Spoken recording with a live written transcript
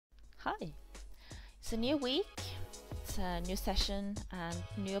Hi, it's a new week, it's a new session and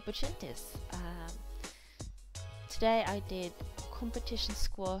new opportunities. Today I did competition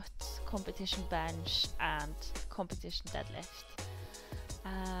squat, competition bench and competition deadlift.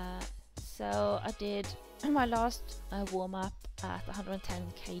 So I did my last warm-up at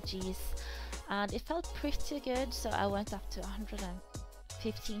 110 kgs and it felt pretty good, so I went up to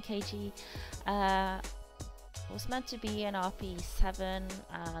 115 kg. It was meant to be an RP 7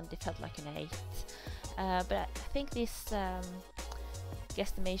 and it felt like an 8, but I think this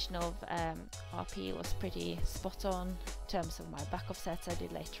guesstimation of RP was pretty spot on in terms of my back offsets I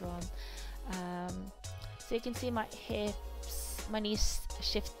did later on. So you can see my hips, my knees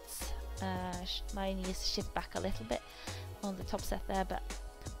shift back a little bit on the top set there, but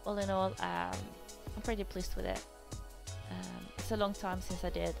all in all I'm pretty pleased with it. It's a long time since I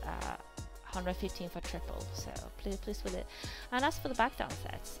did 115 for triple, so pleased with it. And as for the back down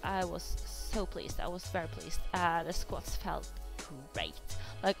sets, I was so pleased. I was very pleased. The squats felt great.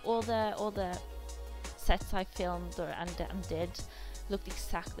 Like all the sets I filmed and did looked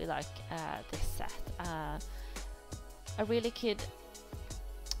exactly like this set. I really could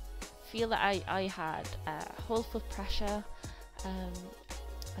feel that I had whole foot pressure.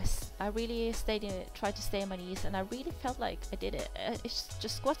 I really tried to stay on my knees, and I really felt like I did it. It's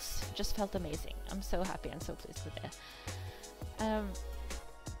just squats just felt amazing. I'm so happy and so pleased with it.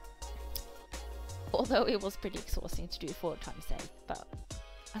 Although it was pretty exhausting to do 4 times 8, but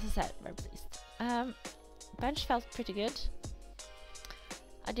as I said, very pleased. Bench felt pretty good.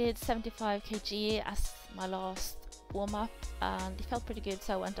 I did 75 kg as my last warm-up and it felt pretty good,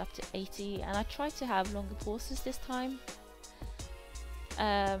 so I went up to 80 and I tried to have longer pauses this time.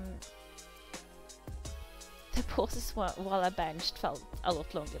 The pauses while I benched felt a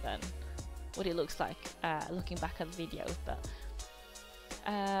lot longer than what it looks like looking back at the video, but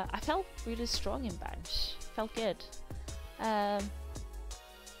I felt really strong in bench, felt good. The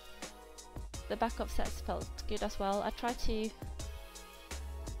back offsets felt good as well. I tried to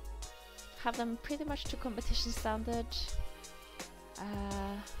have them pretty much to competition standard.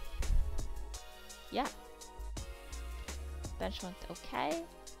 Yeah. Bench went okay.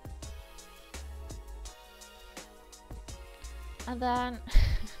 And then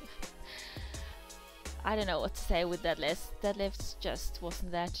I don't know what to say with deadlifts. Deadlifts just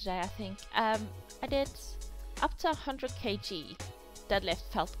wasn't there today, I think. I did up to 100 kg.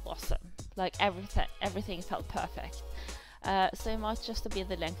 Deadlift felt awesome. Like everything felt perfect. So it might just be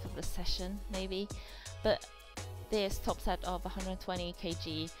the length of the session, maybe. But this top set of 120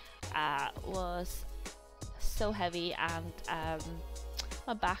 kg was so heavy, and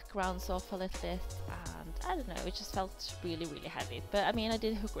my back rounds off a little bit, and I don't know, it just felt really heavy. But I mean, I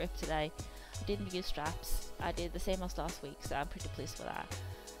did hook grip today, I didn't use straps, I did the same as last week, so I'm pretty pleased with that.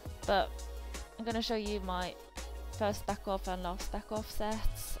 But I'm gonna show you my first back off and last back off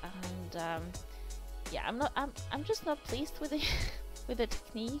sets, and yeah, I'm just not pleased with it with the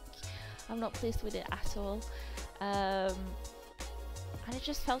technique. I'm not pleased with it at all. And it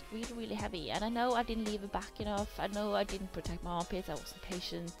just felt really heavy, and I know I didn't leave it back enough. I know I didn't protect my armpits, I wasn't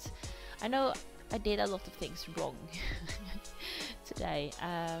patient. I know I did a lot of things wrong today.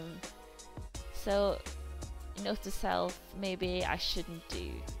 So note to self, maybe I shouldn't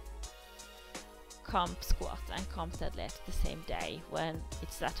do comp squat and comp deadlift the same day when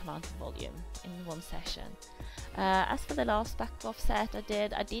it's that amount of volume in one session. As for the last back off set I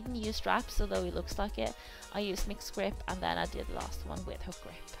didn't use straps, although it looks like it. I used mixed grip, and then I did the last one with hook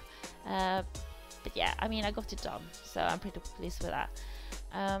grip. But yeah, I mean, I got it done, so I'm pretty pleased with that.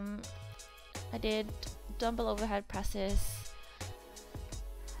 I did dumbbell overhead presses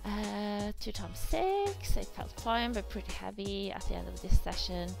 2 times 6. It felt fine but pretty heavy at the end of this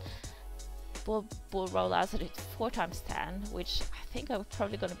session. Ball rollouts I did 4 times 10, which I think I'm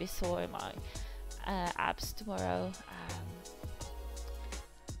probably going to be sore in my abs tomorrow.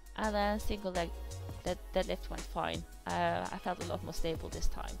 And then single leg deadlift went fine. I felt a lot more stable this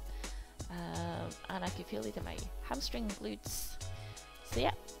time, and I could feel it in my hamstring and glutes. So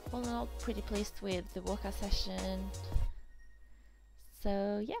yeah, all in all, pretty pleased with the workout session.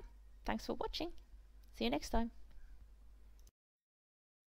 So yeah, thanks for watching. See you next time.